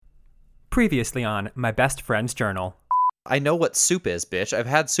Previously on My Best Friend's Journal. I know what soup is, bitch. I've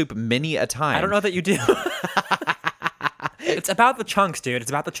had soup many a time. I don't know that you do. It's about the chunks, dude. It's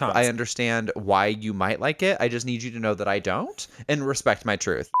about the chunks. I understand why you might like it. I just need you to know that I don't and respect my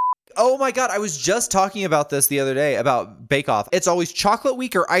truth. Oh my God, I was just talking about this the other day about Bake Off. It's always chocolate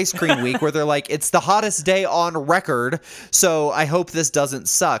week or ice cream week where they're like, it's the hottest day on record, so I hope this doesn't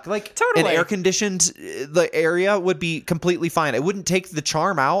suck. Like, Totally. An air-conditioned the area would be completely fine. It wouldn't take the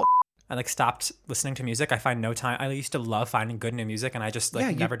charm out. I stopped listening to music. I find no time. I used to love finding good new music, and I just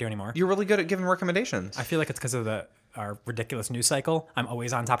never do anymore. You're really good at giving recommendations. I feel like it's because of our ridiculous news cycle. I'm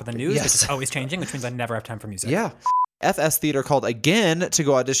always on top of the news. Yes. It's just always changing, which means I never have time for music. Yeah. FS Theater called again to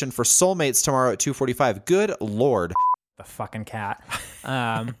go audition for Soulmates tomorrow at 2:45. Good Lord. The fucking cat.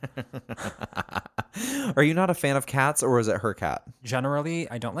 Are you not a fan of cats, or is it her cat? Generally,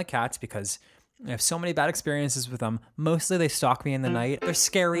 I don't like cats because I have so many bad experiences with them. Mostly they stalk me in the night. They're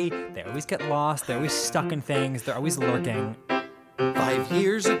scary. They always get lost. They're always stuck in things. They're always lurking. 5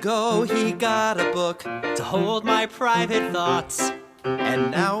 years ago, he got a book to hold my private thoughts.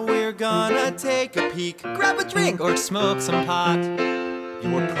 And now we're gonna take a peek, grab a drink, or smoke some pot.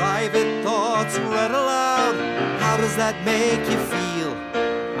 Your private thoughts read aloud. How does that make you feel?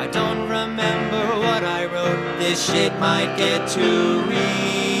 I don't remember what I wrote. This shit might get too real.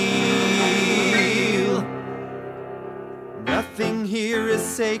 Nothing here is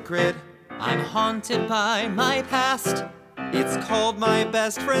sacred. I'm haunted by my past. It's called My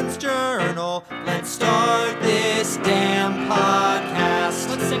Best Friend's Journal. Let's start this damn podcast.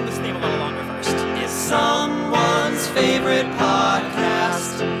 Let's sing this theme a little longer first. It's someone's favorite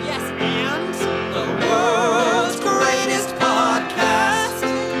podcast. Yes, and? The world's greatest podcast.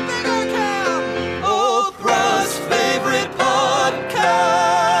 Bigger Cam, Oprah's favorite podcast.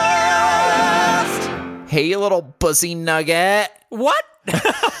 Hey, you little pussy nugget. What?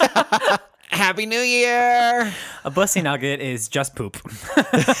 Happy New Year. A bussy nugget is just poop.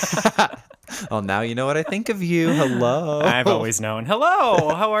 Well, now you know what I think of you. Hello. I've always known.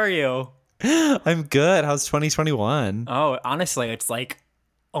 Hello, how are you? I'm good. How's 2021? Oh, honestly, it's like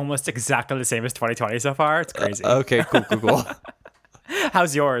almost exactly the same as 2020 so far. It's crazy. Okay, cool.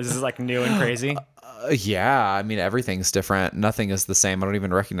 How's yours? Is it like new and crazy? Yeah, I mean, everything's different. Nothing is the same. I don't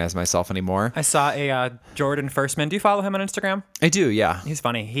even recognize myself anymore. I saw a Jordan Firstman. Do you follow him on Instagram? I do, yeah. He's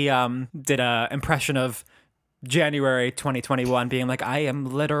funny. He did a impression of January 2021 being like, I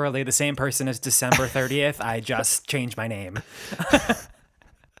am literally the same person as December 30th. I just changed my name.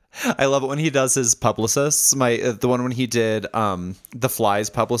 I love it when he does his publicists. The one when he did the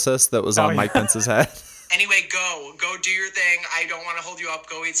Flies publicist that was on Mike Pence's head. Anyway, go do your thing. I don't want to hold you up.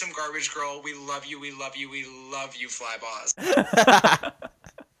 Go eat some garbage, girl. We love you, Fly Boss.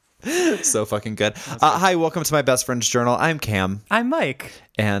 So fucking good. Hi, welcome to My Best Friend's Journal. I'm Cam. I'm Mike.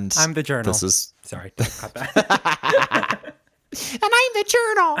 And I'm the journal. This is... Sorry, cut that. And I'm the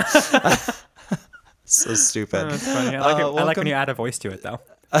journal. So stupid. Oh, that's funny. I like when you add a voice to it, though.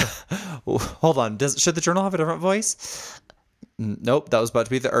 Hold on. Should the journal have a different voice? Nope, that was about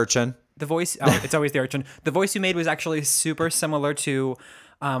to be the urchin. The voice, it's always the urchin. The voice you made was actually super similar to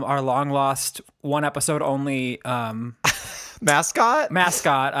our long lost one episode only Mascot.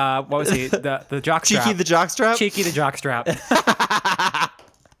 What was he? The jockstrap. Cheeky the jockstrap. Cheeky the jockstrap.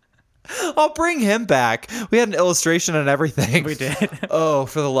 I'll bring him back. We had an illustration and everything. We did. Oh,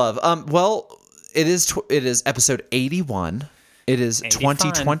 for the love. Well, it is episode 81. It is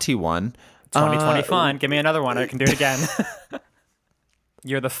 2021. 2020 fun. Give me another one. I can do it again.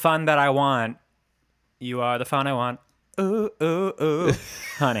 You're the fun that I want. You are the fun I want. Ooh, ooh, ooh.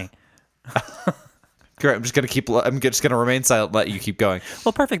 Honey. Great. I'm just gonna remain silent. Let you keep going.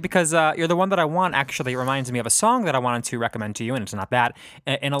 Well, perfect, because You're the One That I Want actually reminds me of a song that I wanted to recommend to you, and it's not that.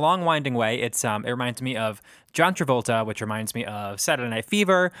 In a long, winding way, it reminds me of John Travolta, which reminds me of Saturday Night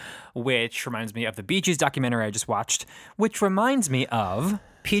Fever, which reminds me of the Bee Gees documentary I just watched, which reminds me of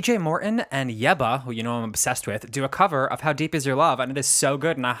PJ Morton and Yebba, who you know I'm obsessed with, do a cover of How Deep Is Your Love, and it is so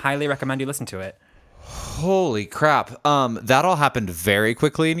good, and I highly recommend you listen to it. Holy crap. That all happened very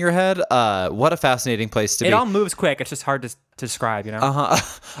quickly in your head. What a fascinating place to be. It all moves quick. It's just hard to describe, you know?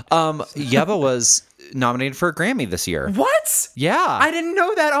 Yebba was nominated for a Grammy this year. What? Yeah. I didn't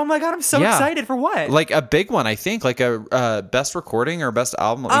know that. Oh my God, I'm so excited. For what? Like a big one, I think. Like a best recording or best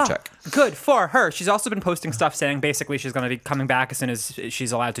album. Let me check. Good for her. She's also been posting stuff saying basically she's going to be coming back as soon as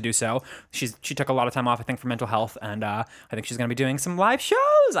she's allowed to do so. She took a lot of time off, I think, for mental health, and I think she's going to be doing some live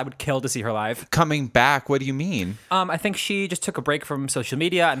shows. I would kill to see her live. Coming back? What do you mean? I think she just took a break from social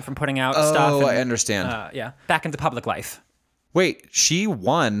media and from putting out stuff. Oh, I understand. Yeah, back into public life. Wait, she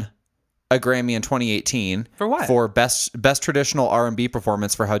won a Grammy in 2018 For what? For best traditional R&B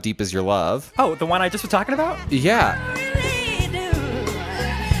performance for How Deep Is Your Love. Oh, the one I just was talking about? Yeah.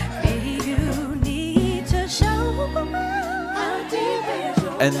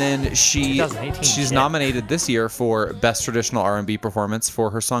 And then 2018 she's shit. nominated this year for best traditional R&B performance for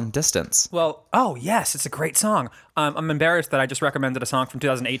her song Distance. Well, oh, yes, it's a great song. I'm embarrassed that I just recommended a song from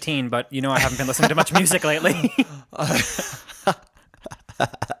 2018, but I haven't been listening to much music lately.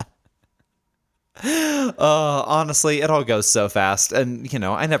 Honestly, it all goes so fast. And,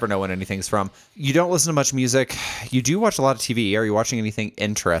 I never know when anything's from. You don't listen to much music. You do watch a lot of TV. Are you watching anything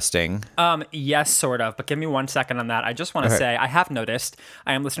interesting? Yes, sort of, but give me 1 second on that. I just want to say I have noticed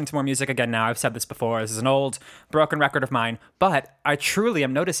I am listening to more music again now. I've said this before. This is an old broken record of mine, but I truly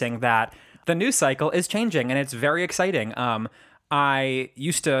am noticing that the news cycle is changing, and it's very exciting. I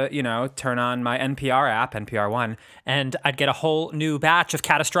used to, turn on my NPR app, NPR One, and I'd get a whole new batch of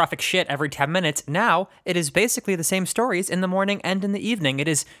catastrophic shit every 10 minutes. Now, it is basically the same stories in the morning and in the evening. It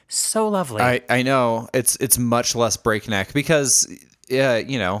is so lovely. I know. It's much less breakneck because, I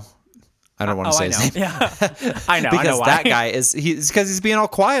don't want to say his name. Yeah, I know. Because I know why. that guy he's being all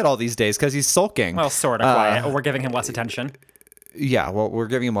quiet all these days because he's sulking. Well, sort of quiet. Or we're giving him less attention. Yeah, well, we're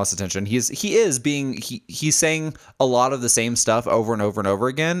giving him less attention. He's saying a lot of the same stuff over and over and over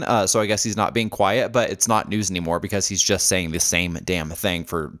again. So I guess he's not being quiet, but it's not news anymore because he's just saying the same damn thing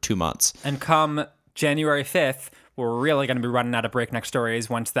for 2 months. And come January 5th, we're really going to be running out of breakneck stories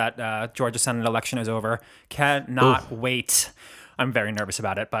once that Georgia Senate election is over. Cannot wait. I'm very nervous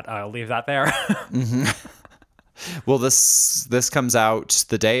about it, but I'll leave that there. Well, this comes out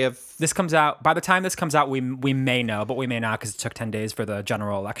the day of... This comes out, by the time this comes out, we may know, but we may not because it took 10 days for the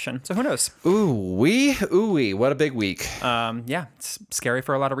general election. So who knows? Ooh-wee, what a big week. Yeah, it's scary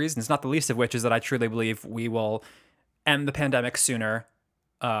for a lot of reasons, not the least of which is that I truly believe we will end the pandemic sooner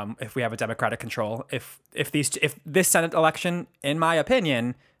if we have a Democratic control. If this Senate election, in my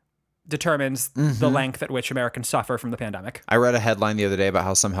opinion, determines the length at which Americans suffer from the pandemic. I read a headline the other day about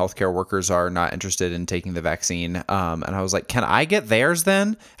how some healthcare workers are not interested in taking the vaccine, and I was like, "Can I get theirs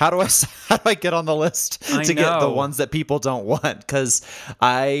then? How do I get on the list to get the ones that people don't want?" Because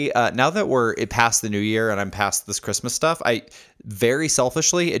now that we're past the New Year and I'm past this Christmas stuff, I very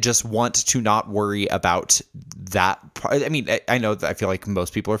selfishly just want to not worry about that. I mean, I know that I feel like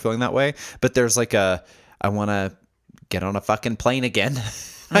most people are feeling that way, but there's like I want to get on a fucking plane again.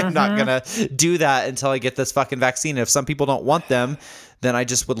 I'm not going to do that until I get this fucking vaccine. If some people don't want them, then I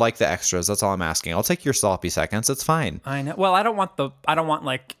just would like the extras. That's all I'm asking. I'll take your sloppy seconds. It's fine. I know. Well, I don't want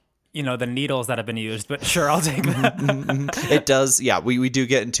like, the needles that have been used, but sure, I'll take that. It does. Yeah, we do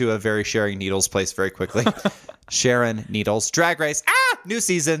get into a very sharing needles place very quickly. Sharon Needles. Drag Race. New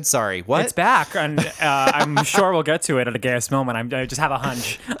season. Sorry. What? It's back, and I'm sure we'll get to it at a gayest moment. I just have a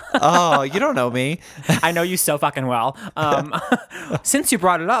hunch. Oh, you don't know me. I know you so fucking well. Since you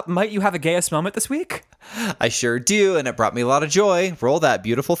brought it up, might you have a gayest moment this week? I sure do, and it brought me a lot of joy. Roll that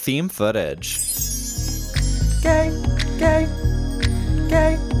beautiful theme footage. Gay, gay,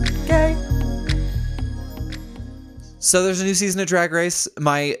 gay, gay. So there's a new season of Drag Race.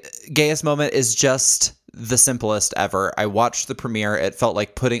 My gayest moment is just the simplest ever. I watched the premiere. It felt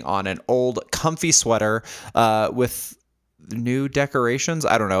like putting on an old comfy sweater with new decorations.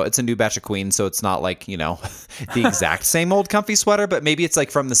 I don't know. It's a new batch of queens, so it's not like, the exact same old comfy sweater, but maybe it's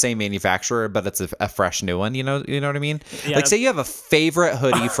like from the same manufacturer, but it's a fresh new one. You know what I mean? Yeah. Like say you have a favorite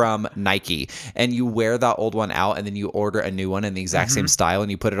hoodie from Nike and you wear that old one out and then you order a new one in the exact same style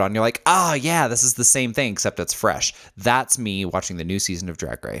and you put it on. You're like, oh yeah, this is the same thing except it's fresh. That's me watching the new season of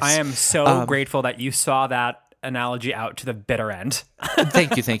Drag Race. I am so grateful that you saw that analogy out to the bitter end.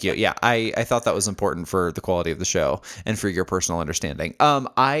 Thank you. Yeah, I thought that was important for the quality of the show and for your personal understanding.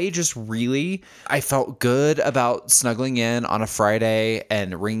 I felt good about snuggling in on a Friday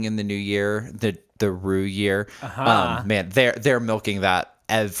and ringing in the new year, the Rue year. Man, they're milking that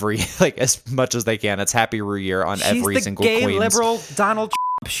every as much as they can. It's Happy Rue year on every single She's the gay Queens. liberal Donald.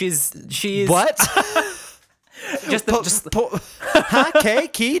 She's What?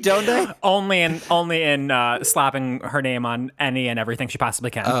 Key, don't they? Only in slapping her name on any and everything she possibly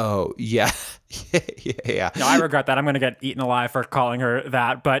can. Oh yeah. Yeah. No, I regret that. I'm going to get eaten alive for calling her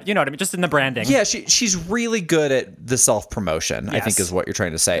that, but you know what I mean, just in the branding. Yeah, she's really good at the self-promotion, I think is what you're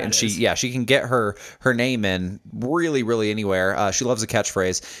trying to say. And she can get her name in really, really anywhere. She loves a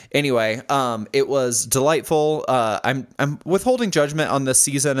catchphrase. Anyway, it was delightful. I'm withholding judgment on this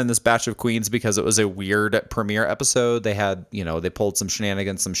season and this batch of queens because it was a weird premiere episode. They had, they pulled some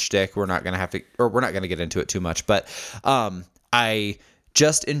shenanigans, some shtick. We're not going to get into it too much, but I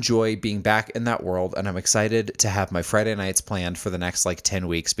just enjoy being back in that world. And I'm excited to have my Friday nights planned for the next 10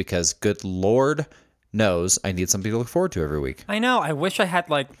 weeks because good Lord knows I need something to look forward to every week. I know. I wish I had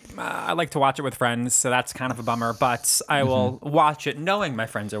I like to watch it with friends, so that's kind of a bummer. But I will watch it knowing my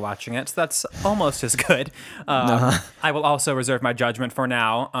friends are watching it, so that's almost as good. I will also reserve my judgment for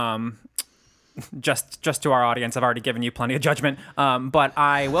now. Just to our audience, I've already given you plenty of judgment. But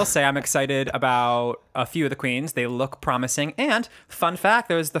I will say I'm excited about a few of the queens. They look promising. And fun fact,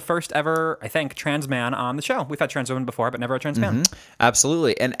 there's the first ever, I think, trans man on the show. We've had trans women before, but never a trans man.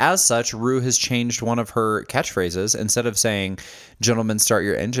 Absolutely. And as such, Rue has changed one of her catchphrases. Instead of saying, "Gentlemen, start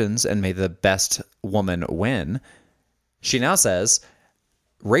your engines and may the best woman win," she now says,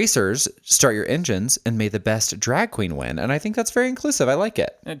 "Racers, start your engines and may the best drag queen win." And I think that's very inclusive. I like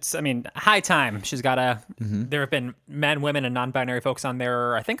it. High time. She's got there have been men, women, and non-binary folks on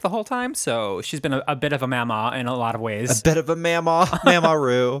there, I think, the whole time. So she's been a bit of a mama in a lot of ways. A bit of a mama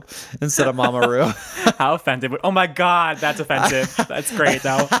Rue instead of Mama Rue. How offensive. Oh my God, that's offensive. That's great,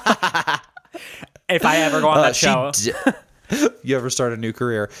 though. If I ever go on that show. You ever start a new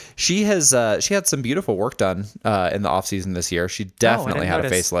career? She has she had some beautiful work done in the off season this year. She definitely had a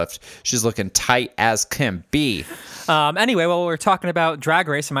facelift. She's looking tight as can be. Anyway, while we're talking about Drag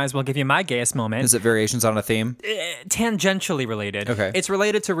Race, I might as well give you my gayest moment. Is it variations on a theme? Tangentially related. Okay. It's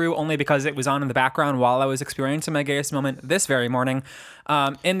related to Rue only because it was on in the background while I was experiencing my gayest moment this very morning.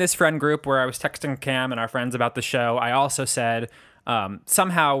 In this friend group where I was texting Cam and our friends about the show, I also said,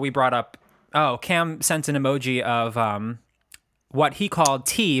 somehow we brought up, Cam sent an emoji of what he called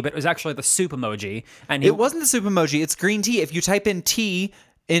tea, but it was actually the soup emoji. And it wasn't the soup emoji. It's green tea. If you type in tea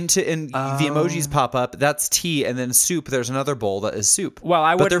the emojis pop up, that's tea, and then soup, there's another bowl that is soup.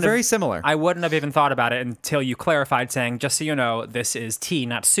 Well, but they're very similar. I wouldn't have even thought about it until you clarified, saying, just so you know, this is tea,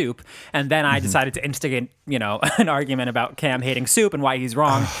 not soup. And then I decided to instigate, an argument about Cam hating soup and why he's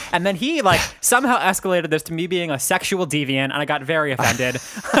wrong. And then he somehow escalated this to me being a sexual deviant, and I got very offended.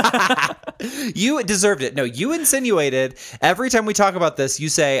 You deserved it. No, you insinuated every time we talk about this, you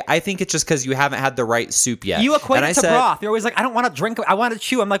say, I think it's just because you haven't had the right soup yet. You equate it to broth. You're always like, I don't want to drink, I want to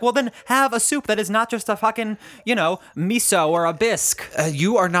chew. I'm like, well, then have a soup that is not just a fucking, miso or a bisque.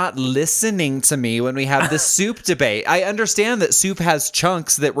 You are not listening to me when we have this soup debate. I understand that soup has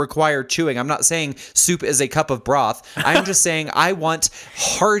chunks that require chewing. I'm not saying soup is a cup of broth. I'm just saying I want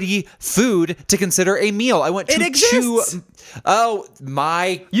hearty food to consider a meal. I want to chew. Oh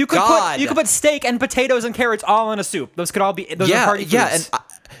my God. You could put steak and potatoes and carrots all in a soup. Those could all be, are hearty foods. Yeah,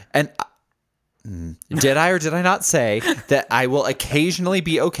 and did I or did I not say that I will occasionally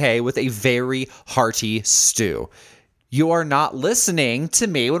be okay with a very hearty stew? You are not listening to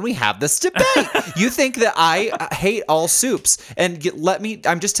me when we have this debate. You think that I hate all soups. And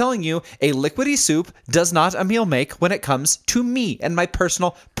I'm just telling you, a liquidy soup does not a meal make when it comes to me and my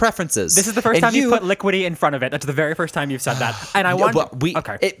personal preferences. This is the first time you put liquidy in front of it. That's the very first time you've said that. And I want...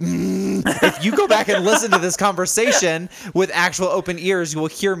 Okay. If you go back and listen to this conversation with actual open ears, you will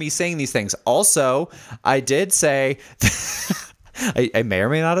hear me saying these things. Also, I did say... I may or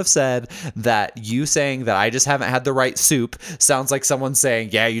may not have said that you saying that I just haven't had the right soup sounds like someone saying,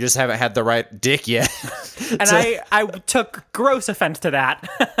 yeah, you just haven't had the right dick yet. And I took gross offense to that.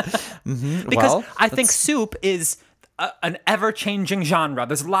 Because I think soup is an ever-changing genre.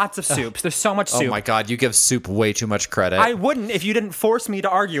 There's lots of soups. There's so much soup. Oh my God, you give soup way too much credit. I wouldn't if you didn't force me to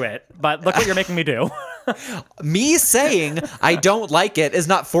argue it, but look what you're making me do. Me saying I don't like it is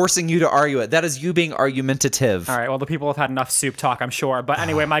not forcing you to argue it. That is you being argumentative. All right, well, the people have had enough soup talk, I'm sure. But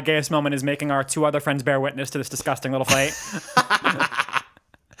anyway, my gayest moment is making our two other friends bear witness to this disgusting little fight.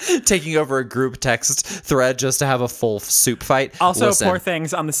 Taking over a group text thread just to have a full soup fight. Also, Listen. Poor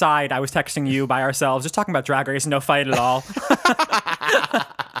things on the side. I was texting you by ourselves, just talking about Drag Race, no fight at all.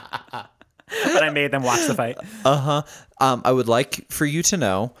 But I made them watch the fight. I would like for you to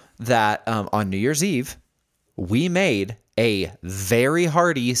know that on New Year's Eve, we made a very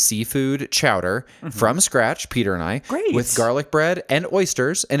hearty seafood chowder from scratch, Peter and I, Great. With garlic bread and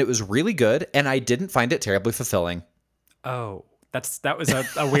oysters, and it was really good, and I didn't find it terribly fulfilling. Oh. That was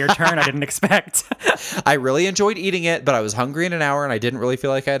a weird turn I didn't expect. I really enjoyed eating it, but I was hungry in an hour and I didn't really feel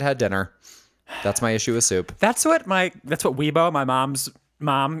like I had had dinner. That's my issue with soup. That's what Weibo, my mom's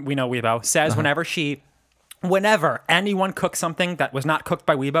mom, we know Weibo, says whenever anyone cooks something that was not cooked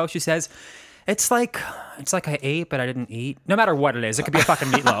by Weibo, she says, it's like I ate, but I didn't eat. No matter what it is, it could be a fucking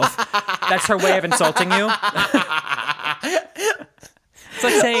meatloaf. That's her way of insulting you. It's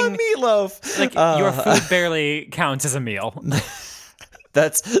like saying a meatloaf. Like your food barely counts as a meal.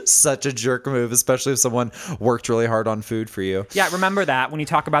 That's such a jerk move, especially if someone worked really hard on food for you. Yeah, remember that when you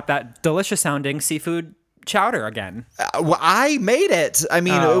talk about that delicious sounding seafood chowder again. Well, I made it. I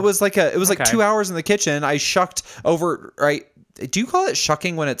mean, Oh. it was like Okay. 2 hours in the kitchen. I shucked over. Right? Do you call it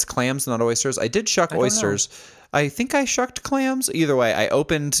shucking when it's clams, not oysters? I did shuck don't oysters. I think I shucked clams. Either way, I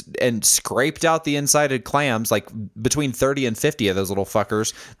opened and scraped out the insided clams, like between 30 and 50 of those little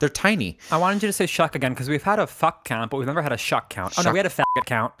fuckers. They're tiny. I wanted you to say shuck again because we've had a fuck count, but we've never had a shuck count. Oh no, Shuck. we had a faggot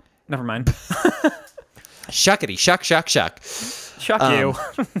count. Never mind. Shuckity, shuck, shuck, shuck. Shuck you.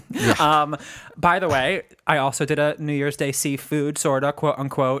 By the way, I also did a New Year's Day seafood, sort of, quote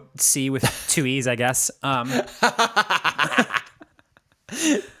unquote, C with 2 E's, I guess.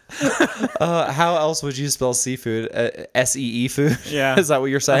 How else would you spell seafood? SEE food? Yeah. Is that what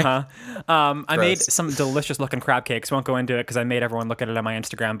you're saying? I made Gross. some delicious looking crab cakes. Won't go into it because I made everyone look at it on my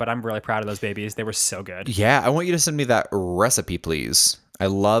Instagram, but I'm really proud of those babies. They were so good. Yeah, I want you to send me that recipe, please. I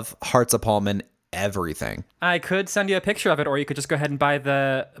love Hearts of Palm everything. I could send you a picture of it, or you could just go ahead and buy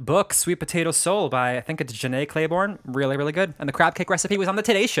the book, Sweet Potato Soul, by, I think it's Janae Claiborne. Really, really good. And the crab cake recipe was on the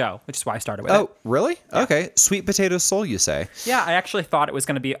Today Show, which is why I started with it. Oh, really? Okay. Sweet potato soul, you say? Yeah, I actually thought it was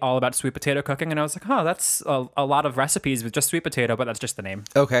going to be all about sweet potato cooking, and I was like, oh, that's a lot of recipes with just sweet potato, but that's just the name.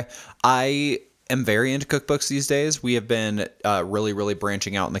 Okay. I am very into cookbooks these days. We have been really, really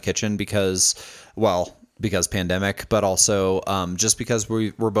branching out in the kitchen because pandemic, but also just because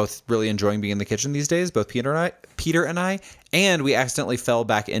we're both really enjoying being in the kitchen these days, both Peter and I, and we accidentally fell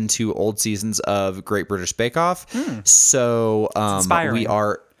back into old seasons of Great British Bake Off. So inspiring. we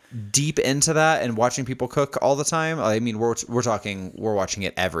are deep into that and watching people cook all the time. I mean, we're watching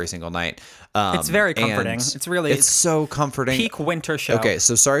it every single night. It's very comforting. and It's so comforting. peak winter show. Okay,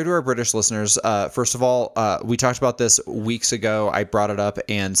 so sorry to our British listeners. First of all, we talked about this weeks ago. I brought it up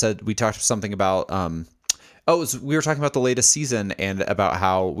and said we talked something about. We were talking about the latest season and about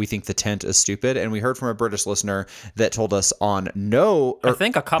how we think the tent is stupid, and we heard from a British listener that told us I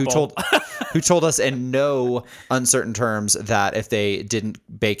think a couple. who told us in no uncertain terms that if they didn't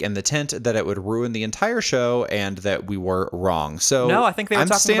bake in the tent, that it would ruin the entire show, and that we were wrong. So No, I think they were I'm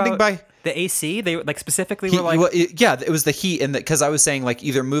talking standing about by. the AC. They like specifically He- were like, well, it was the heat, and because I was saying like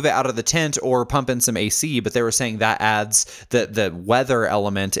either move it out of the tent or pump in some AC, but they were saying that adds the weather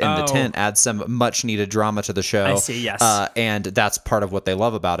element in the Oh. tent adds some much needed drama to the show. I see, yes. And that's part of what they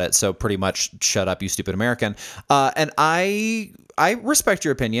love about it. So pretty much, shut up, you stupid American. And I respect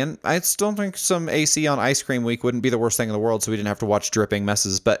your opinion. I still think some AC on ice cream week wouldn't be the worst thing in the world, so we didn't have to watch dripping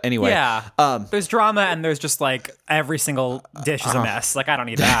messes. But anyway, yeah. There's drama, and there's just like every single dish is a mess. Like I don't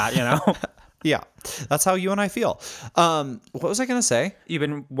need that, you know. yeah, that's how you and I feel. What was I gonna say? You've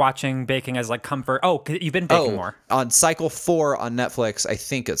been watching baking as like comfort. Oh, 'cause you've been baking more. On Cycle 4 on Netflix, I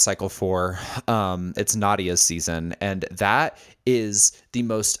think it's Cycle 4, it's Nadia's season, and that is the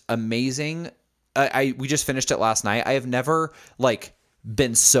most amazing. We just finished it last night. I have never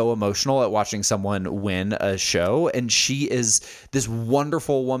been so emotional at watching someone win a show, and she is this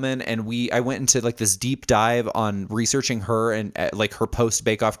wonderful woman, and I went into this deep dive on researching her and her post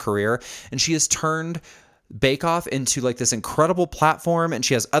Bake Off career, and she has turned Bake Off into this incredible platform, and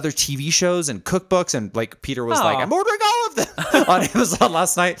she has other TV shows and cookbooks, and Peter was like, Aw. I'm ordering all of them on Amazon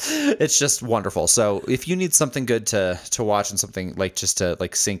last night. It's just wonderful. So if you need something good to watch and something just to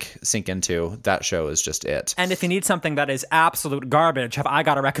sink into, that show is just it. And if you need something that is absolute garbage, have I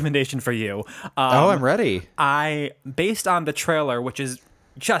got a recommendation for you? I'm ready. Based on the trailer, which is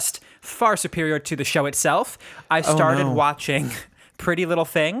just far superior to the show itself, I started watching Pretty Little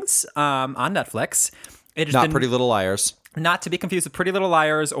Things on Netflix. It has Not been, Pretty Little Liars. not to be confused with Pretty Little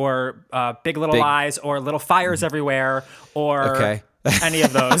Liars or Big Little Lies or Little Fires Everywhere or Okay. any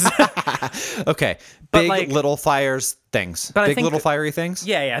of those. Okay. But, Big Little Fires things. But I Big think- Little Fiery things?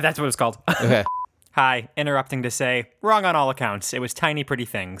 yeah, that's what it's called. Okay. Hi, interrupting to say, wrong on all accounts. It was Tiny Pretty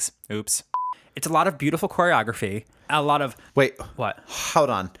Things. Oops. It's a lot of beautiful choreography. A lot of... Wait. What? Hold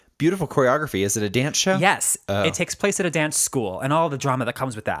on. Beautiful choreography. Is it a dance show? Yes, it takes place at a dance school and all the drama that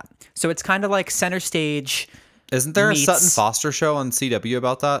comes with that. So it's kind of like center stage. Isn't there meets- a Sutton Foster show on CW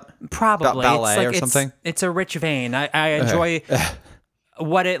about that? Probably About ballet it's like, or something? It's a rich vein. I enjoy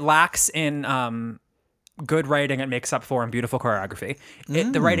what it lacks in good writing. It makes up for in beautiful choreography.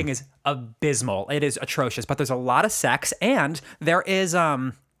 The writing is abysmal. It is atrocious. But there's a lot of sex, and there is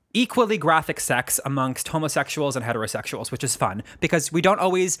equally graphic sex amongst homosexuals and heterosexuals, which is fun because we don't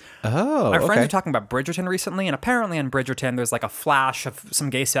always. Oh, Our friends okay. were talking about Bridgerton recently, and apparently in Bridgerton there's a flash of some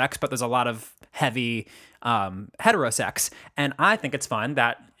gay sex, but there's a lot of heavy heterosex. And I think it's fun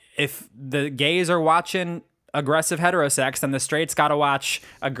that if the gays are watching aggressive heterosex, then the straights got to watch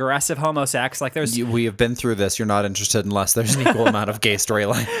aggressive homosex. Like there's We have been through this. You're not interested unless there's an equal amount of gay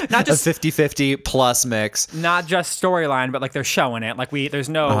storyline. Not just- a 50-50 plus mix. not just storyline, but like they're showing it. Like there's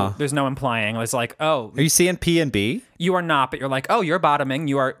no implying. It's like, oh, Are you seeing P and B? you are not, but you're like, oh, you're bottoming.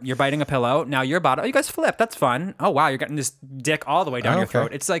 You're biting a pillow. Now you're bottom. Oh, you guys flip. That's fun. Oh wow, you're getting this dick all the way down your Okay.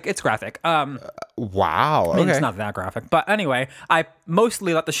 throat. It's like it's graphic. Wow. I mean, Okay. it's not that graphic, but anyway, I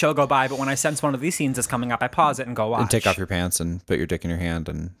mostly let the show go by. But when I sense one of these scenes is coming up, I pause it and go watch. And take off your pants and put your dick in your hand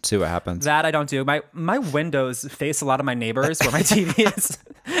and see what happens. That I don't do. My windows face a lot of my neighbors where my TV is,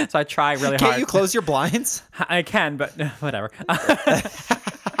 so I try really Can't hard. you close your blinds? I can, but whatever.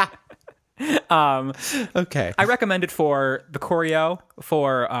 Okay. I recommend it for the choreo,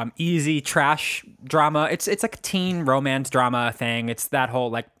 for easy trash drama. It's like a teen romance drama thing. It's that whole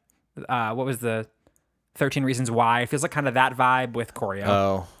like, what was the 13 Reasons Why? It feels like kind of that vibe with choreo.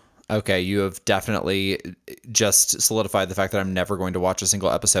 Oh, okay. You have definitely just solidified the fact that I'm never going to watch a single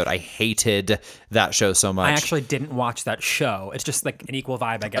episode. I hated that show so much. I actually didn't watch that show. It's just like an equal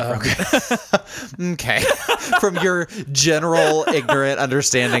vibe I get from it. Okay. From your general ignorant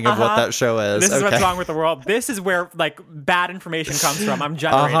understanding of what that show is. This is okay. what's wrong with the world. This is where like bad information comes from. I'm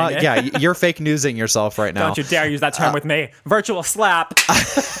generating it. Yeah, you're fake newsing yourself right now. Don't you dare use that term with me. Virtual slap.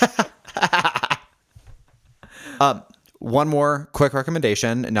 One more quick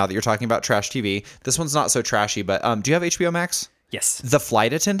recommendation now that you're talking about trash TV. This one's not so trashy, but do you have HBO Max? Yes. The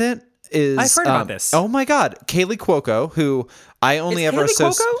Flight Attendant is... I've heard about this. Oh my God. Kaylee Cuoco, who I only ever...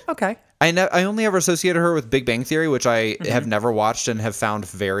 Kaylee Cuoco? Okay. I only ever associated her with Big Bang Theory, which I have never watched and have found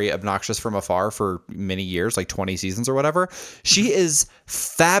very obnoxious from afar for many years, like 20 seasons or whatever. She is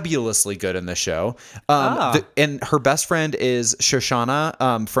fabulously good in the show. And her best friend is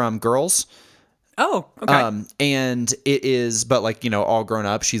Shoshana from Girls. Oh, okay. And it is, but like, all grown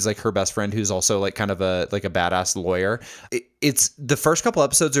up. She's like her best friend who's also like kind of a badass lawyer. It's the first couple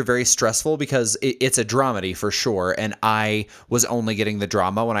episodes are very stressful because it's a dramedy for sure. And I was only getting the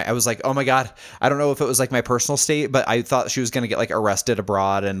drama when I was like, oh my God, I don't know if it was like my personal state, but I thought she was going to get like arrested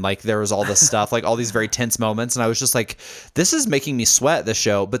abroad. And like, there was all this stuff, like all these very tense moments. And I was just like, this is making me sweat, the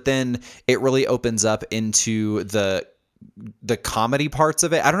show. But then it really opens up into the comedy parts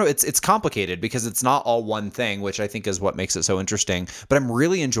of it. I don't know. It's complicated because it's not all one thing, which I think is what makes it so interesting. But I'm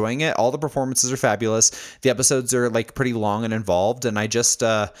really enjoying it. All the performances are fabulous. The episodes are like pretty long and involved, and I just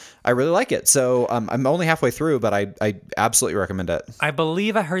I really like it. So I'm only halfway through, but I absolutely recommend it. I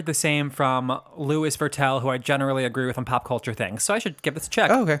believe I heard the same from Louis Vertel, who I generally agree with on pop culture things. So I should give this a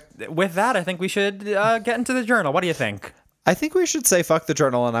check. Oh, okay. With that, I think we should get into the journal. What do you think? I think we should say fuck the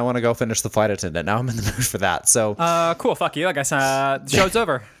journal, and I want to go finish The Flight Attendant. Now I'm in the mood for that. So Cool. Fuck you. I guess the show's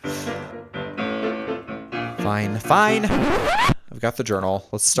over. fine. I've got the journal.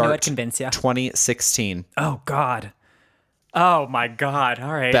 Let's start. Knew I'd convince ya. 2016. Oh, God. Oh, my God.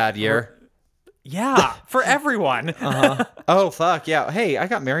 All right. Bad year. Yeah, for everyone. Oh, fuck. Yeah. Hey, I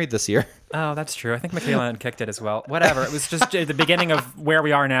got married this year. Oh, that's true. I think Michaela kicked it as well. Whatever. It was just the beginning of where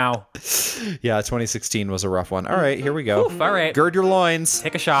we are now. Yeah, 2016 was a rough one. All right, here we go. Oof, all right. Gird your loins.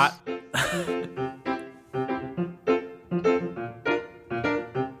 Take a shot.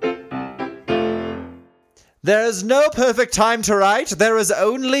 There is no perfect time to write. There is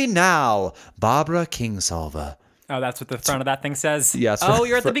only now. Barbara Kingsolver. Oh, that's what the front of that thing says? Yes. Oh,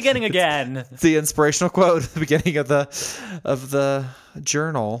 you're at the beginning again. The inspirational quote at the beginning of the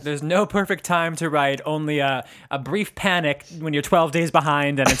journal. There's no perfect time to write, only a brief panic when you're 12 days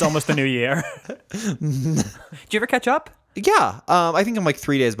behind and it's almost the new year. Did you ever catch up? Yeah, I think I'm like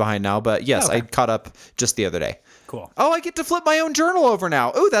 3 days behind now, but yes, Okay. I caught up just the other day. Cool. Oh, I get to flip my own journal over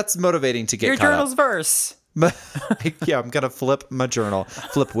now. Oh, that's motivating to get Your caught journal's up. verse. Yeah, I'm going to flip with my journal.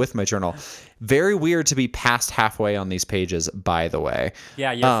 Very weird to be past halfway on these pages, by the way.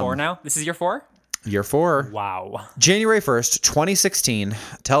 Yeah, year 4 now? This is year 4? Year 4. Wow. January 1st, 2016.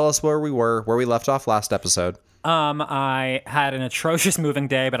 Tell us where we left off last episode. I had an atrocious moving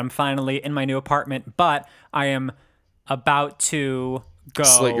day, but I'm finally in my new apartment. But I am about to go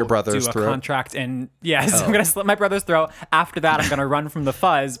Slit your brother's do a throat? contract in I'm gonna slit my brother's throat. After that, I'm gonna run from the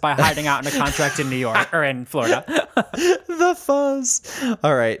fuzz by hiding out in a contract in New York or in Florida. The fuzz.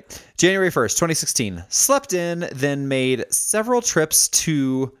 All right. January 1st, 2016. Slept in, then made several trips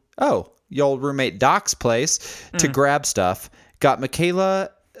to, your old roommate Doc's place to grab stuff. Got Michaela's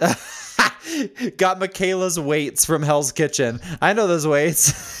weights from Hell's Kitchen. I know those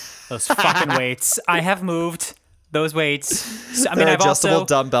weights. Those fucking weights. I have moved those weights. I mean, They're I've adjustable also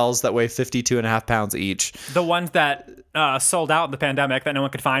dumbbells that weigh 52.5 pounds each. the ones that sold out in the pandemic that no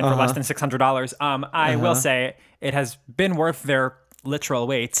one could find for less than $600. I will say it has been worth their literal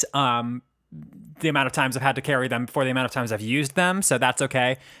weights. the amount of times I've had to carry them for the amount of times I've used them. So that's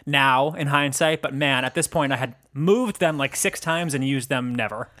okay now in hindsight. But man, at this point I had moved them like 6 times and used them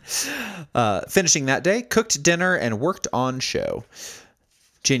never. Finishing that day, cooked dinner and worked on show.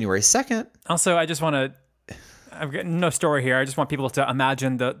 January 2nd. Also, I just want to, I've got no story here. I just want people to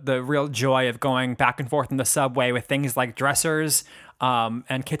imagine the real joy of going back and forth in the subway with things like dressers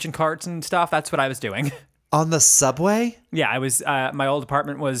and kitchen carts and stuff. That's what I was doing. On the subway? Yeah, I was, my old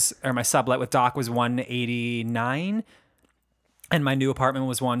apartment was, or my sublet with Doc was 189 and my new apartment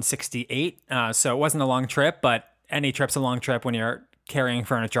was 168. So it wasn't a long trip, but any trip's a long trip when you're carrying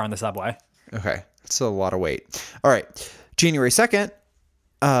furniture on the subway. Okay. That's a lot of weight. All right. January 2nd,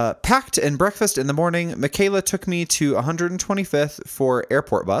 packed and breakfast in the morning. Michaela took me to 125th for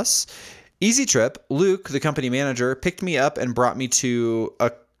airport bus. Easy trip. Luke, the company manager, picked me up and brought me to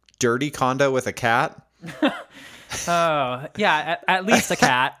a dirty condo with a cat. Oh, yeah, at least a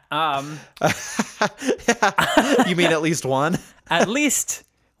cat. You mean at least one? At least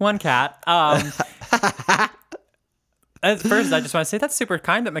one cat. At first, I just want to say that's super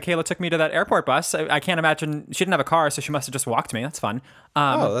kind that Michaela took me to that airport bus. I can't imagine, she didn't have a car, so she must have just walked me. That's fun.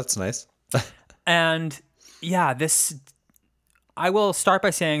 Oh, that's nice. And yeah, I will start by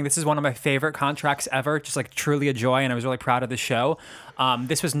saying this is one of my favorite contracts ever, just like truly a joy, and I was really proud of the show.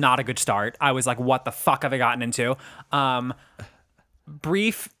 This was not a good start. I was like, what the fuck have I gotten into?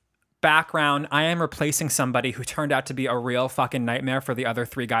 Brief background, I am replacing somebody who turned out to be a real fucking nightmare for the other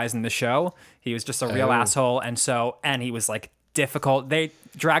 3 guys in the show. He was just a real asshole, and he was like difficult. They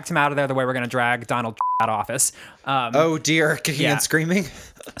dragged him out of there the way we're going to drag Donald out of office. Oh dear, kicking and screaming.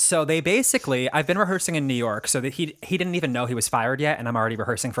 So they basically, I've been rehearsing in New York, so that he didn't even know he was fired yet, and I'm already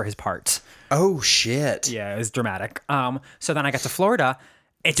rehearsing for his part. Oh shit. Yeah, it was dramatic. So then I got to Florida.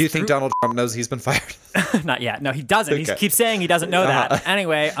 Do you think Donald Trump knows he's been fired? Not yet. No, he doesn't. Okay. He keeps saying he doesn't know that.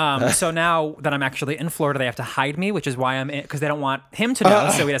 Anyway, so now that I'm actually in Florida, they have to hide me, which is why I'm in, because they don't want him to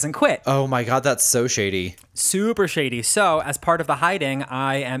know, so he doesn't quit. Oh my God, that's so shady. Super shady. So as part of the hiding,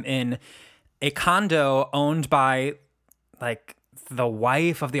 I am in a condo owned by like the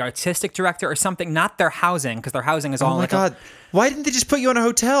wife of the artistic director or something, not their housing, because their housing is all Oh my like God. Why didn't they just put you in a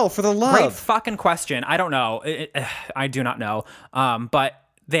hotel for the love? Great fucking question. I don't know. I do not know. But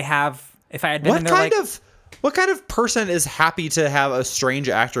they have, if I had been in there What kind of person is happy to have a strange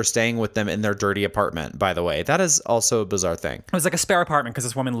actor staying with them in their dirty apartment, by the way? That is also a bizarre thing. It was like a spare apartment because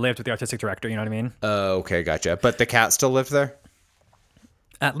this woman lived with the artistic director, you know what I mean? Oh, okay, gotcha. But the cat still lived there?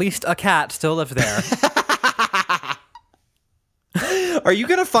 At least a cat still lived there. Are you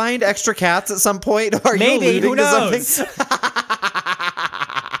going to find extra cats at some point? Are Maybe, you alluding who to knows? something?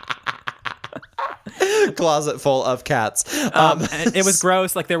 Closet full of cats. And it was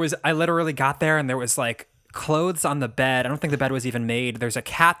gross. Like I literally got there and there was like clothes on the bed. I don't think the bed was even made. There's a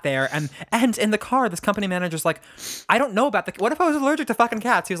cat there. And in the car, this company manager's like, I don't know about what if I was allergic to fucking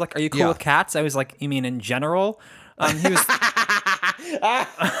cats? He was like, are you cool with cats? I was like, you mean in general? He was...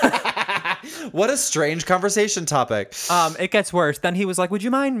 What a strange conversation topic. It gets worse. Then he was like, would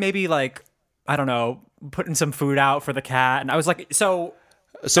you mind maybe like, I don't know, putting some food out for the cat? And I was like, so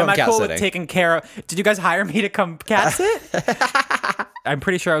am I cool with taking care of... Did you guys hire me to come cat sit? I'm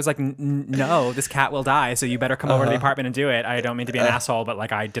pretty sure I was like, no, this cat will die, so you better come over to the apartment and do it. I don't mean to be an asshole, but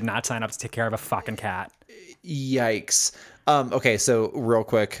like I did not sign up to take care of a fucking cat. Yikes. Okay, so real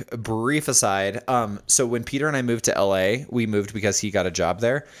quick, brief aside. So when Peter and I moved to LA, we moved because he got a job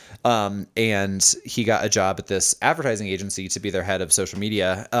there. And he got a job at this advertising agency to be their head of social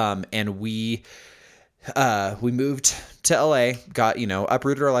media. And we moved to LA, got,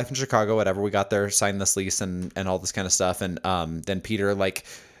 uprooted our life in Chicago, whatever. We got there, signed this lease and all this kind of stuff. And then Peter like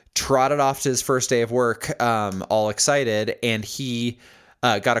trotted off to his first day of work, all excited. And he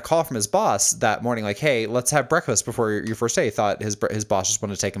got a call from his boss that morning, like, hey, let's have breakfast before your first day. He thought his boss just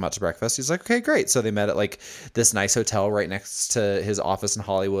wanted to take him out to breakfast. He's like, okay, great. So they met at like this nice hotel right next to his office in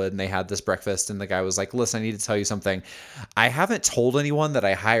Hollywood, and they had this breakfast. And the guy was like, listen, I need to tell you something. I haven't told anyone that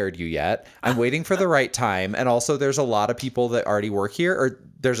I hired you yet. I'm waiting for the right time. And also there's a lot of people that already work here, or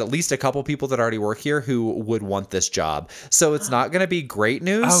there's at least a couple people that already work here who would want this job. So it's not going to be great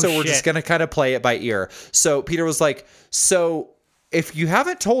news. We're just going to kind of play it by ear. So Peter was like, so if you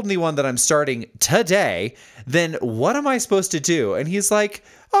haven't told anyone that I'm starting today, then what am I supposed to do? And he's like,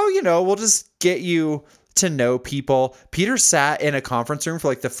 oh, we'll just get you to know people. Peter sat in a conference room for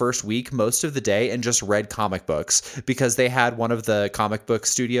like the first week, most of the day, and just read comic books because they had one of the comic book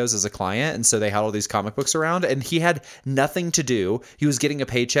studios as a client. And so they had all these comic books around, and he had nothing to do. He was getting a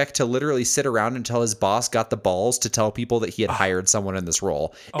paycheck to literally sit around until his boss got the balls to tell people that he had hired someone in this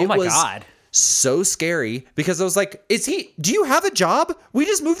role. Oh my God. so scary because I was like, do you have a job? We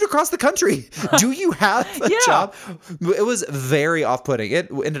just moved across the country. Do you have a job? It was very off-putting.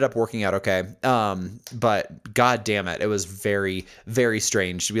 It ended up working out okay. But God damn it. It was very, very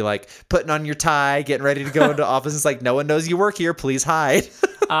strange to be like putting on your tie, getting ready to go into office. It's like, no one knows you work here. Please hide.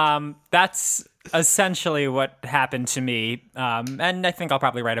 That's essentially what happened to me. And I think I'll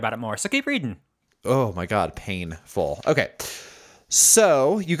probably write about it more. So keep reading. Oh my God. Painful. Okay.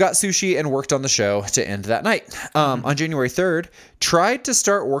 So you got sushi and worked on the show to end that night. On January 3rd, tried to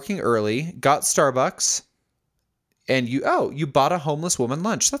start working early, got Starbucks, and you bought a homeless woman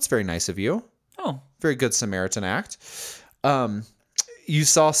lunch. That's very nice of you. Oh, very good Samaritan act. You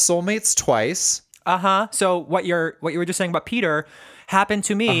saw Soulmates twice. So what you were just saying about Peter happened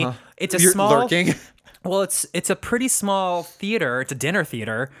to me. It's a You're small lurking. Well, it's a pretty small theater. It's a dinner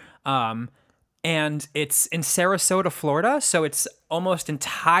theater. And it's in Sarasota, Florida, so it's almost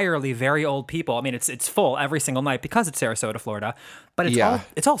entirely very old people. I mean, it's full every single night because it's Sarasota, Florida, but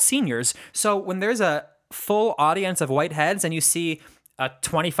it's all seniors. So when there's a full audience of white heads and you see a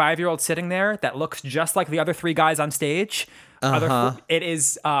 25-year-old sitting there that looks just like the other three guys on stage, it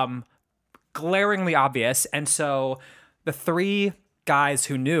is glaringly obvious. And so the three guys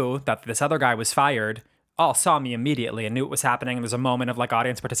who knew that this other guy was fired all saw me immediately and knew it was happening. There's a moment of like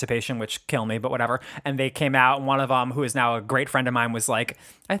audience participation, which killed me, but whatever. And they came out, and one of them, who is now a great friend of mine, was like,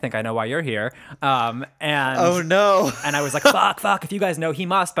 I think I know why you're here. And oh no. And I was like, fuck, if you guys know, he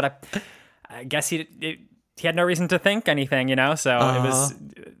must. But I guess he had no reason to think anything, you know? So it was,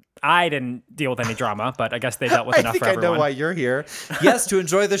 I didn't deal with any drama, but I guess they dealt with enough for everyone. I know why you're here. Yes, to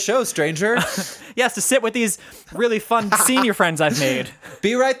enjoy the show, stranger. Yes, to sit with these really fun senior friends I've made.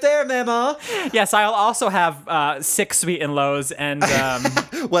 Be right there, mama. Yes, I'll also have 6 sweet and lows and...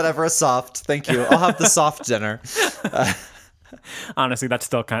 whatever, a soft. Thank you. I'll have the soft dinner. Honestly, that's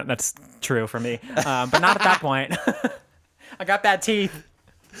true for me. But not at that point. I got bad teeth.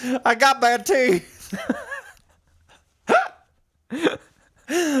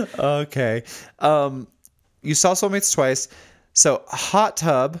 Okay. You saw Soulmates twice. So hot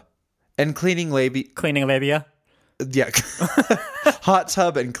tub and cleaning labia. Cleaning labia? Yeah. Hot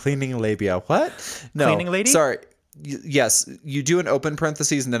tub and cleaning labia. What? No. Cleaning lady? Sorry. Yes. You do an open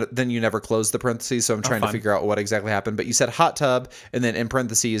parentheses and then you never close the parentheses. So I'm trying to figure out what exactly happened. But you said hot tub and then in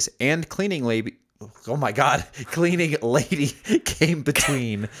parentheses and cleaning labia. Oh my God. Cleaning lady came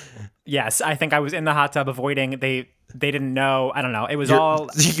between. Yes. I think I was in the hot tub avoiding. They didn't know. I don't know. It was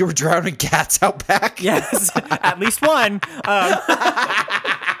You were drowning cats out back? Yes. At least one.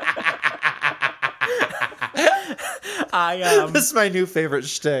 This is my new favorite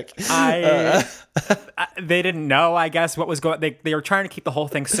shtick. They didn't know, I guess, what was going. They were trying to keep the whole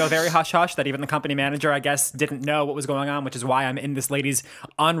thing so very hush hush that even the company manager, I guess, didn't know what was going on, which is why I'm in this lady's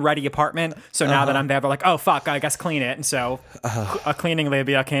unready apartment. So now that I'm there, they're like, "Oh fuck, I guess clean it." And so a cleaning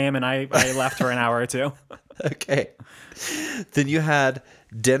labia came, and I left for an hour or two. Okay. Then you had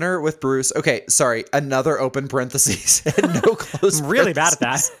dinner with Bruce. Okay, sorry, another open parentheses and no close. I'm really bad at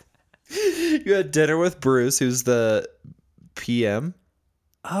that. You had dinner with Bruce, who's the PM.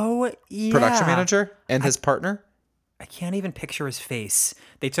 Oh, yeah. Production manager and his partner. I can't even picture his face.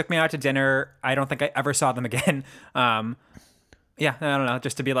 They took me out to dinner. I don't think I ever saw them again. Yeah, I don't know.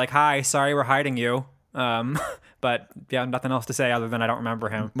 Just to be like, hi, sorry we're hiding you. But yeah, nothing else to say other than I don't remember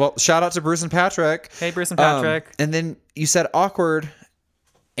him. Well, shout out to Bruce and Patrick. Hey, Bruce and Patrick. And then you said awkward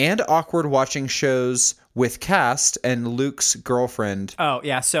watching shows with cast and Luke's girlfriend. Oh,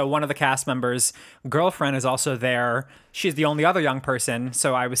 yeah. So one of the cast members' girlfriend is also there. She's the only other young person.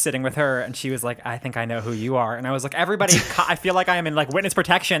 So I was sitting with her and she was like, I think I know who you are. And I was like, everybody, I feel like I am in like witness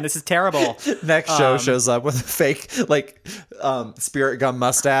protection. This is terrible. Next show shows up with a fake like spirit gum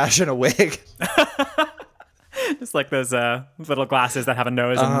mustache and a wig. Just like those little glasses that have a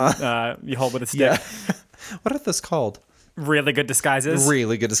nose and you hold with a stick. Yeah. What are those called? Really good disguises.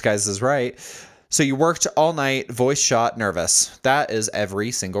 Really good disguises, right. So you worked all night, voice shot, nervous. That is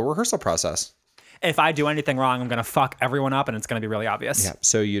every single rehearsal process. If I do anything wrong, I'm going to fuck everyone up and it's going to be really obvious. Yeah,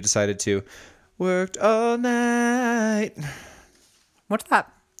 so you decided to worked all night. What's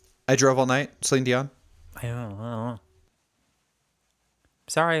that? I Drove All Night, Celine Dion. I don't know.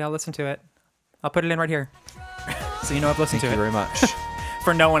 Sorry, I'll listen to it. I'll put it in right here. So you know I've listened to it. Thank you very much.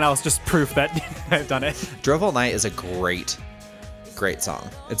 For no one else, just proof that I've done it. Drove All Night is a great song.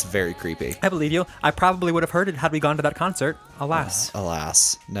 It's very creepy. I believe you. I probably would have heard it had we gone to that concert. Alas.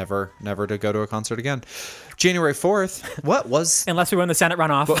 Alas. Never to go to a concert again. January 4th. What was... Unless we win the Senate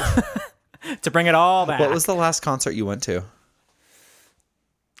runoff. To bring it all back. What was the last concert you went to?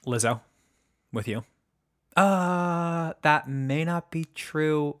 Lizzo. With you. That may not be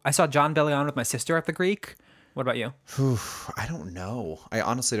true. I saw John Bellion with my sister at the Greek. What about you? I don't know. I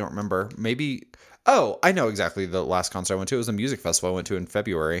honestly don't remember. Maybe. Oh, I know exactly the last concert I went to. It was a music festival I went to in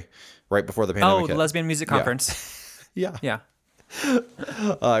February, right before the pandemic Oh, the hit. Lesbian Music Conference. Yeah. Yeah.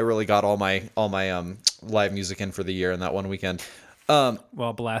 I really got all my live music in for the year in that one weekend.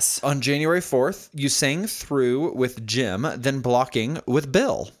 Well, bless. On January 4th, you sang through with Jim, then blocking with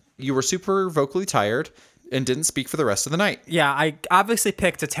Bill. You were super vocally tired and didn't speak for the rest of the night. Yeah, I obviously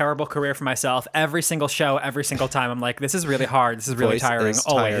picked a terrible career for myself. Every single show, every single time, I'm like, this is really hard. This is really Voice tiring. is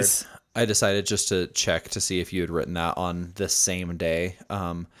Always. tired. I decided just to check to see if you had written that on the same day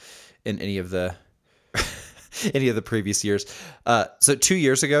in any of the previous years. So 2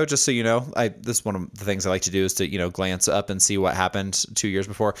 years ago, just so you know, this is one of the things I like to do is to, glance up and see what happened 2 years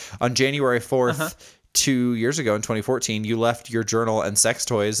before. On January 4th, 2 years ago in 2014, you left your journal and sex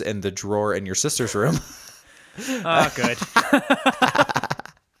toys in the drawer in your sister's room. Oh, good.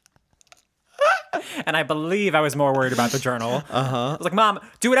 And I believe I was more worried about the journal. I was like, Mom,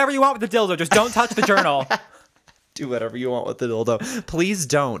 do whatever you want with the dildo. Just don't touch the journal. Do whatever you want with the dildo. Please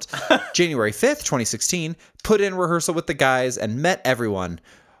don't. January 5th, 2016, put in rehearsal with the guys and met everyone.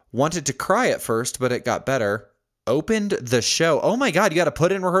 Wanted to cry at first, but it got better. Opened the show. Oh my God, you got to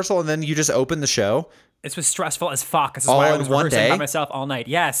put in rehearsal and then you just open the show? This was stressful as fuck. This is All why I in was one rehearsing day? by myself all night.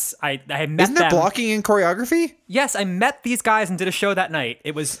 Yes, I had met Isn't them. it blocking and choreography? Yes, I met these guys and did a show that night.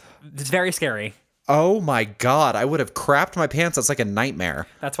 It's very scary. Oh my God, I would have crapped my pants. That's like a nightmare.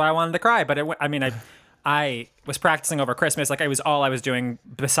 That's why I wanted to cry. But I was practicing over Christmas. Like, it was all I was doing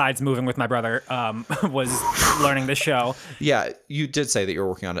besides moving with my brother, was learning this show. Yeah, you did say that you were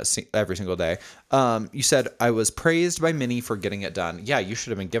working on it every single day. You said, I was praised by many for getting it done. Yeah, you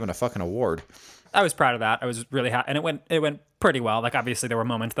should have been given a fucking award. I was proud of that. I was really happy. And it went pretty well. Like, obviously there were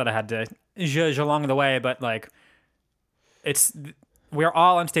moments that I had to judge along the way, but like, we're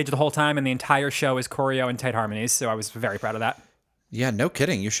all on stage the whole time and the entire show is choreo and tight harmonies. So I was very proud of that. Yeah, no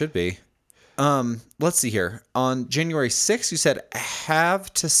kidding. You should be. Let's see here. On January 6th, you said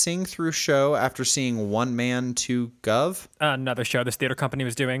have to sing through show after seeing One Man to Gov. Another show this theater company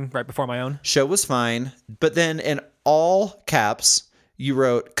was doing right before my own. Show was fine. But then in all caps, you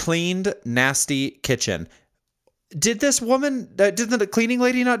wrote cleaned, nasty kitchen. Did this woman, did the cleaning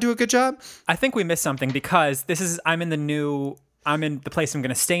lady not do a good job? I think we missed something because I'm in the place I'm going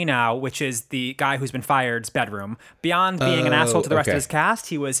to stay now, which is the guy who's been fired's bedroom. Beyond being an asshole to the rest of his cast,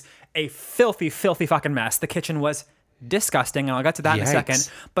 he was a filthy, filthy fucking mess. The kitchen was disgusting, and I'll get to that in a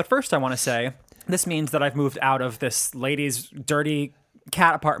second. But first I want to say, this means that I've moved out of this lady's dirty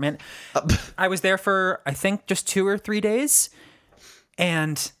cat apartment. I was there for, I think, just 2 or 3 days,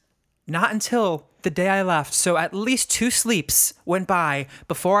 and not until the day I left, so at least 2 sleeps went by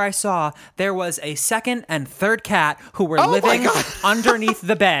before I saw there was a second and third cat who were living underneath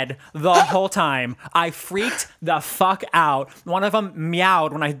the bed the whole time. I freaked the fuck out. One of them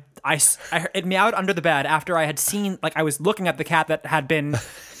meowed when it meowed under the bed after I had seen, like, I was looking at the cat that had been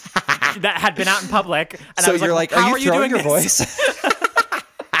out in public, and So I was you're like, are how you throwing doing your this? voice?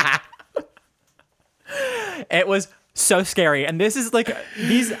 It was so scary. And this is like,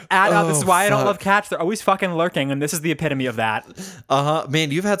 these add up. This is why I don't love cats. They're always fucking lurking. And this is the epitome of that.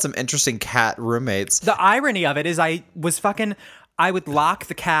 Man, you've had some interesting cat roommates. The irony of it is I would lock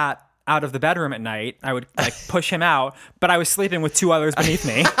the cat out of the bedroom at night. I would like push him out, but I was sleeping with 2 others beneath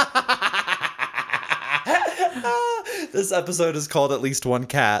me. This episode is called At Least One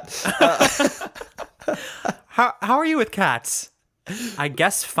Cat. How are you with cats? I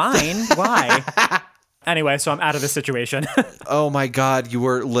guess fine. Why? Anyway, so I'm out of this situation. Oh my God, you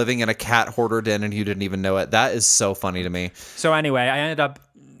were living in a cat hoarder den and you didn't even know it. That is so funny to me. So anyway, I ended up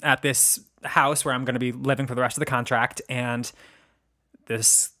at this house where I'm going to be living for the rest of the contract, and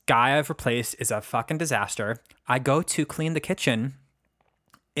this guy I've replaced is a fucking disaster. I go to clean the kitchen.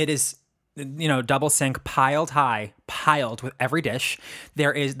 It is, double sink, piled with every dish.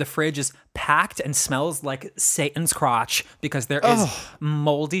 The fridge is packed and smells like Satan's crotch because there is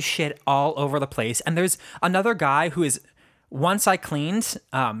moldy shit all over the place. And there's another guy who is, once I cleaned,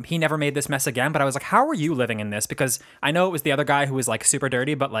 he never made this mess again, but I was like, how are you living in this? Because I know it was the other guy who was like super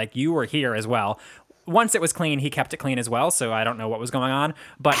dirty, but like you were here as well. Once it was clean, he kept it clean as well, so I don't know what was going on.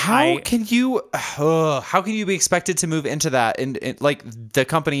 But how can you be expected to move into that? And like the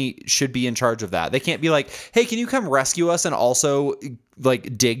company should be in charge of that. They can't be like, hey, can you come rescue us and also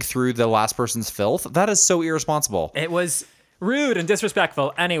like dig through the last person's filth? That is so irresponsible. It was rude and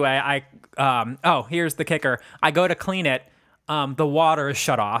disrespectful. Anyway, here's the kicker. I go to clean it. The water is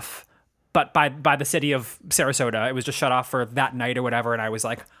shut off, but by the city of Sarasota, it was just shut off for that night or whatever. And I was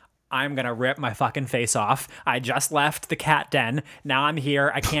like, I'm going to rip my fucking face off. I just left the cat den. Now I'm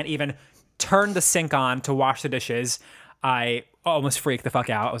here. I can't even turn the sink on to wash the dishes. I almost freaked the fuck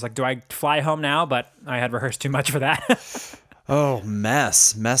out. I was like, do I fly home now? But I had rehearsed too much for that. Oh,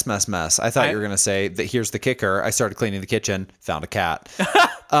 mess. I thought you were going to say that here's the kicker. I started cleaning the kitchen, found a cat.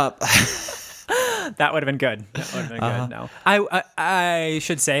 That would have been good. No, I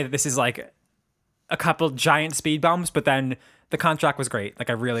should say that this is like a couple giant speed bumps, but then the contract was great. Like,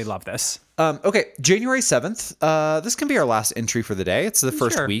 I really love this. Okay, January 7th. This can be our last entry for the day. It's the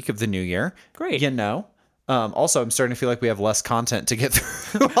first Sure. week of the new year. Great. You know. Also, I'm starting to feel like we have less content to get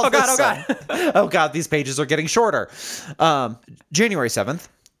through. Oh God. Oh God, these pages are getting shorter. January 7th,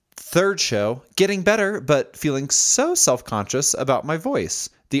 third show, getting better, but feeling so self-conscious about my voice.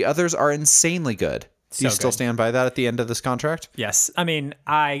 The others are insanely good. Do you So still good. stand by that at the end of this contract? Yes. I mean,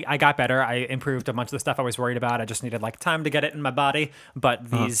 I got better. I improved a bunch of the stuff I was worried about. I just needed like time to get it in my body. But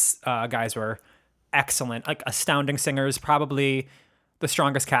these guys were excellent, like astounding singers. Probably the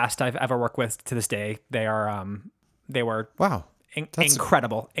strongest cast I've ever worked with to this day. They were Wow.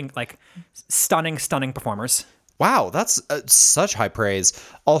 incredible, like stunning performers. Wow, that's such high praise.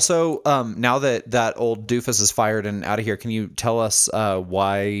 Also, now that old doofus is fired and out of here, can you tell us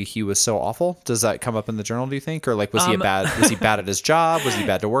why he was so awful? Does that come up in the journal, do you think? Or like, was he bad at his job? Was he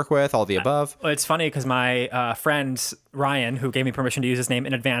bad to work with? All the above? Well, it's funny because my friend Ryan, who gave me permission to use his name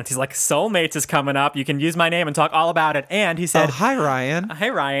in advance, he's like, Soulmates is coming up. You can use my name and talk all about it. And he said, Oh, hi, Ryan. Hey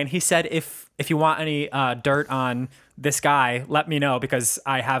Ryan, he said if you want any dirt on this guy, let me know because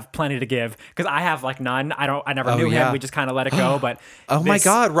I have plenty to give. Because I have like none. I never knew yeah. him. We just kind of let it go. But Oh my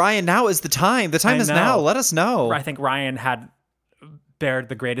God, Ryan, now is the time. The time I is know. now. Let us know. I think Ryan had bared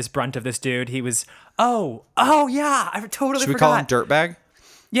the greatest brunt of this dude. He was oh yeah, I totally Should we forgot. call him Dirtbag?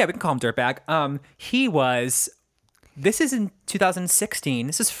 Yeah, we can call him Dirtbag. He was. This is in 2016.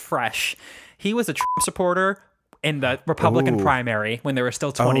 This is fresh. He was a Trump supporter in the Republican primary when there were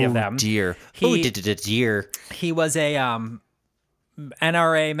still 20 of them. Dear. Dear. He was a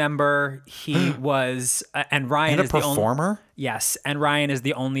NRA member. He was, and Ryan And a is the only. performer? Yes, and Ryan is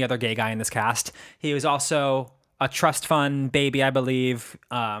the only other gay guy in this cast. He was also a trust fund baby, I believe,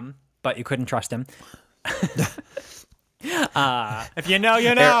 but you couldn't trust him. If you know,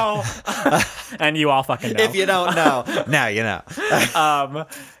 you know, and you all fucking know. If you don't know, now you know.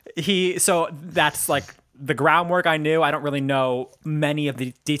 So that's like the groundwork I knew. I don't really know many of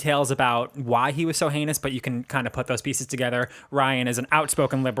the details about why he was so heinous, but you can kind of put those pieces together. Ryan is an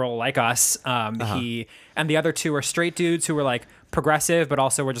outspoken liberal like us. He and the other two are straight dudes who were like progressive, but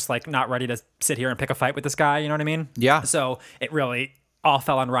also were just like not ready to sit here and pick a fight with this guy. You know what I mean? Yeah. So it really all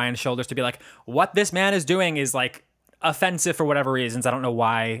fell on Ryan's shoulders to be like, what this man is doing is like offensive for whatever reasons. I don't know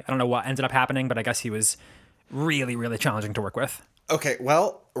why. I don't know what ended up happening, but I guess he was really, really challenging to work with. Okay,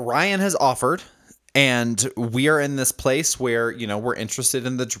 well, Ryan has offered, and we are in this place where, you know, we're interested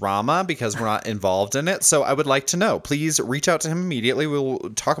in the drama because we're not involved in it. So I would like to know. Please reach out to him immediately. We'll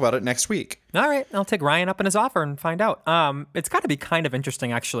talk about it next week. All right, I'll take Ryan up on his offer and find out. It's got to be kind of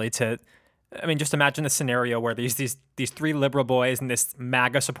interesting, actually, just imagine the scenario where these three liberal boys and this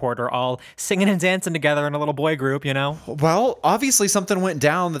MAGA supporter all singing and dancing together in a little boy group, you know? Well, obviously something went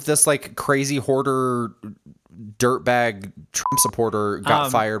down that this like crazy hoarder dirtbag Trump supporter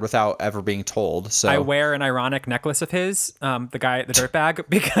got fired without ever being told. So I wear an ironic necklace of his, the guy, the dirtbag,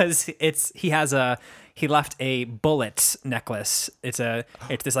 because he left a bullet necklace. It's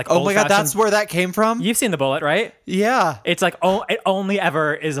this like oh my God, that's where that came from? You've seen the bullet, right? Yeah. It's like, it only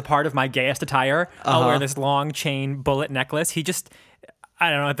ever is a part of my gayest attire. I'll wear this long chain bullet necklace. I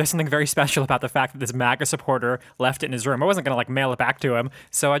don't know, there's something very special about the fact that this MAGA supporter left it in his room. I wasn't going to like mail it back to him.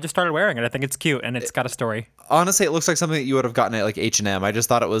 So I just started wearing it. I think it's cute and it's got a story. Honestly, it looks like something that you would have gotten at like H&M. I just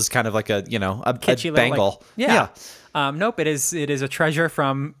thought it was kind of like a Kitschy little, bangle. like, yeah. Nope, it is a treasure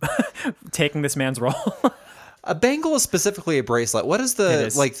from taking this man's role. A bangle is specifically a bracelet. What is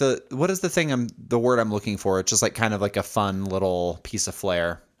the word I'm looking for? It's just like kind of like a fun little piece of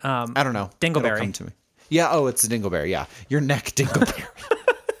flair. I don't know. Dingleberry. It'll come to me. Yeah. Oh, it's a dingleberry. Yeah. Your neck dingleberry.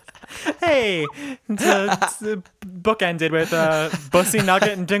 Hey, it's a book ended with Bussy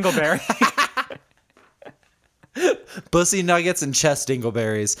Nugget and Dingleberry. Bussy nuggets and chest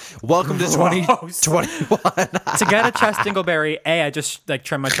dingleberries. Welcome to 2021. To get a chest Dingleberry, I just like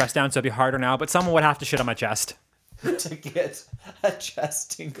trim my chest down so it'd be harder now, but someone would have to shit on my chest. To get a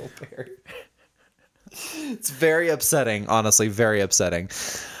chest dingleberry. It's very upsetting, honestly, very upsetting.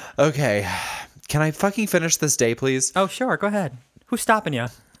 Okay. Can I fucking finish this day, please? Oh, sure, go ahead. Who's stopping you?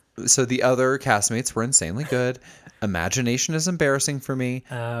 So the other castmates were insanely good. Imagination is embarrassing for me.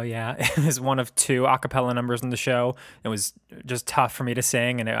 Oh, yeah. It was one of 2 a cappella numbers in the show. It was just tough for me to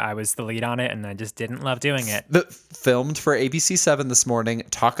sing, and I was the lead on it, and I just didn't love doing it. But filmed for ABC7 this morning.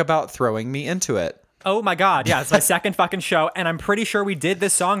 Talk about throwing me into it. Oh, my God. Yeah, it's my second fucking show, and I'm pretty sure we did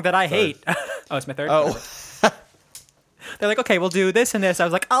this song that I hate. Oh, it's my third? Oh. They're like, okay, we'll do this and this. I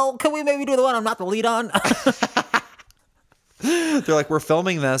was like, oh, can we maybe do the one I'm not the lead on? They're like, we're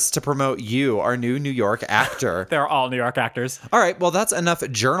filming this to promote you, our new New York actor. They're all New York actors. All right, well, that's enough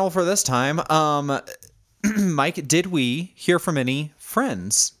journal for this time. Mike, did we hear from any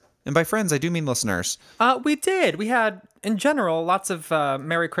friends? And by friends, I do mean listeners. We did. We had, in general, lots of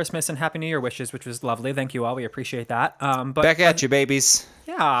Merry Christmas and Happy New Year wishes, which was lovely. Thank you all. We appreciate that. But Back at you, babies.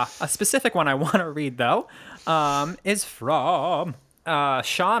 yeah, a specific one I want to read, though, is from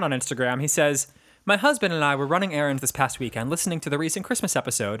Sean on Instagram. He says, my husband and I were running errands this past weekend listening to the recent Christmas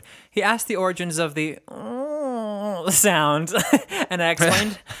episode. He asked the origins of the sound, and I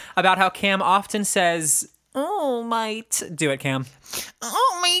explained about how Cam often says, oh, do it, Cam.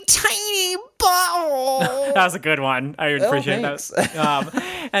 Oh, my tiny bottle. That was a good one. I appreciate thanks.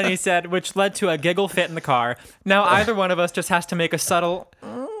 that. And he said, which led to a giggle fit in the car. Now either one of us just has to make a subtle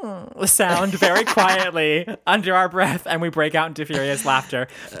sound very quietly under our breath, and we break out into furious laughter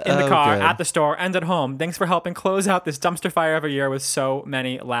in the car, good. at the store, and at home. Thanks for helping close out this dumpster fire of a year with so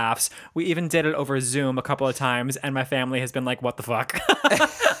many laughs. We even did it over Zoom a couple of times, and my family has been like, what the fuck?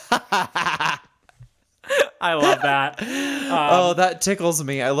 I love that. Oh, that tickles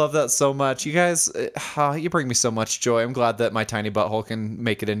me. I love that so much. You guys, you bring me so much joy. I'm glad that my tiny butthole can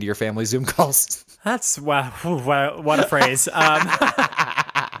make it into your family Zoom calls. That's, wow, what a phrase.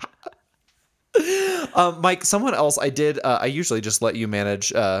 Mike, someone else, I usually just let you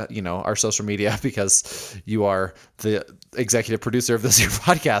manage, our social media because you are the executive producer of this here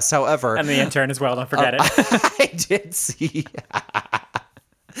podcast. However, And the intern as well, don't forget it.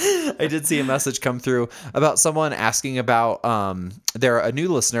 I did see a message come through about someone asking about they're a new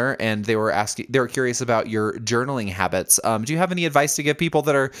listener, and they were curious about your journaling habits. Do you have any advice to give people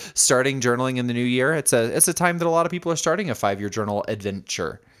that are starting journaling in the new year? It's a time that a lot of people are starting a 5-year journal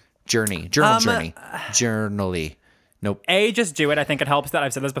journey. Journally. Nope. Just do it. I think it helps that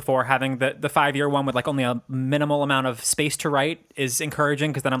I've said this before. Having the 5-year one with like only a minimal amount of space to write is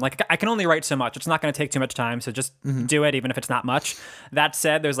encouraging, because then I'm like, I can only write so much. It's not going to take too much time, so just do it, even if it's not much. That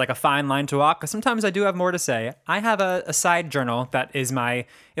said, there's like a fine line to walk, because sometimes I do have more to say. I have a side journal that is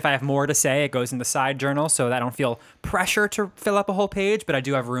if I have more to say, it goes in the side journal, so that I don't feel pressure to fill up a whole page, but I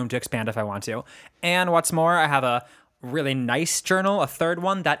do have room to expand if I want to. And what's more, I have a really nice journal, a third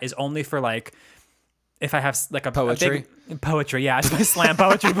one that is only for like, if I have like a poetry, poetry, yeah, it's my slam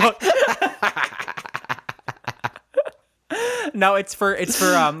poetry book. No, it's for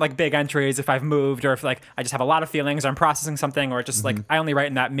like big entries if I've moved, or if like I just have a lot of feelings, or I'm processing something, or just like I only write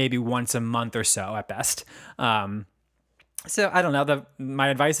in that maybe once a month or so at best. So I don't know. My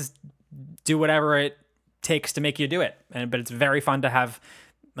advice is do whatever it takes to make you do it, but it's very fun to have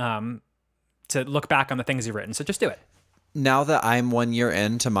to look back on the things you've written. So just do it. Now that I'm 1 year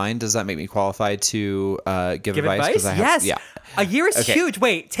into mine, does that make me qualified to give advice? 'Cause Yes. Yeah. A year is Okay. huge.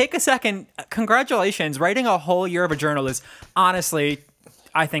 Wait, take a second. Congratulations. Writing a whole year of a journal is honestly,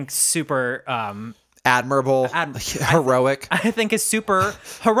 I think, super Admirable, heroic. I think is super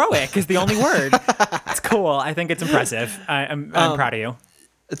heroic is the only word. It's cool. I think it's impressive. I'm proud of you.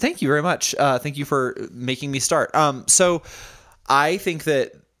 Thank you very much. Thank you for making me start. So I think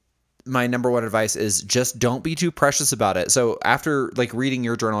that my number one advice is just don't be too precious about it. So after like reading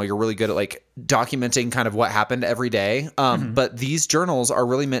your journal, you're really good at like documenting kind of what happened every day. But these journals are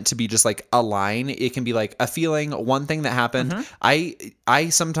really meant to be just like a line. It can be like a feeling, one thing that happened. I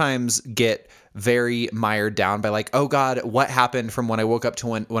sometimes get very mired down by like, oh God, what happened from when I woke up to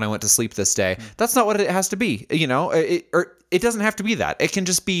when I went to sleep this day? That's not what it has to be. It doesn't have to be that. It can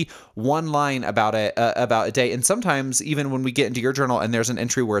just be one line about it, about a day. And sometimes even when we get into your journal and there's an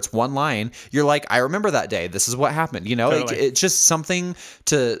entry where it's one line, you're like, I remember that day. This is what happened. Totally. It's just something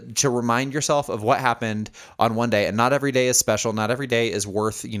to remind yourself of what happened on one day. And not every day is special. Not every day is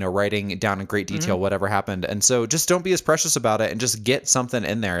worth, writing down in great detail whatever happened. And so just don't be as precious about it and just get something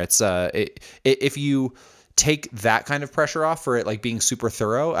in there. It's if you take that kind of pressure off for it, like being super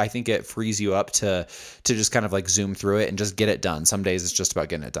thorough, I think it frees you up to just kind of like zoom through it and just get it done. Some days it's just about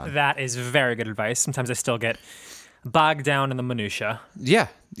getting it done. That is very good advice. Sometimes I still get bogged down in the minutia. Yeah,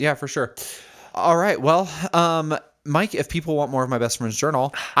 for sure. All right. Well, Mike, if people want more of my best friend's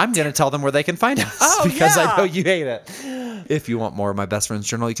journal, I'm going to tell them where they can find us because I know you hate it. If you want more of My Best Friend's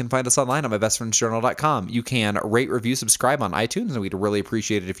Journal, you can find us online at mybestfriendsjournal.com. You can rate, review, subscribe on iTunes, and we'd really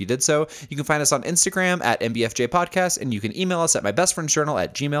appreciate it if you did so. You can find us on Instagram at MBFJ Podcast, and you can email us at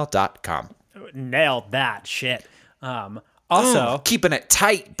mybestfriendsjournal@gmail.com. Nailed that shit. Also, keeping it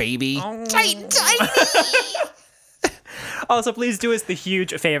tight, baby. Also, please do us the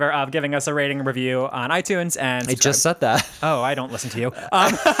huge favor of giving us a rating and review on iTunes and I just said that. Oh, I don't listen to you.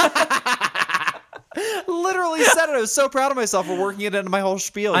 Literally said it. I was so proud of myself for working it into my whole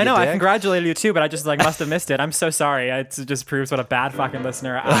spiel. I know. I I congratulated you too, but I just must have missed it. I'm so sorry. It just proves what a bad fucking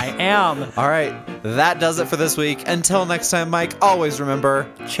listener I am. All right, that does it for this week. Until next time, Mike. Always remember: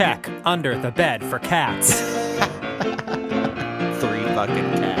 check under the bed for cats. 3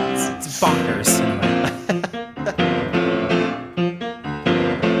 fucking cats. It's bonkers.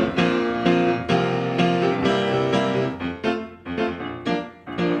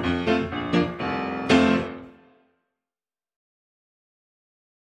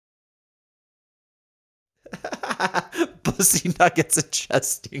 Pussy nuggets and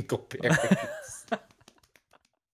chest dingleberry.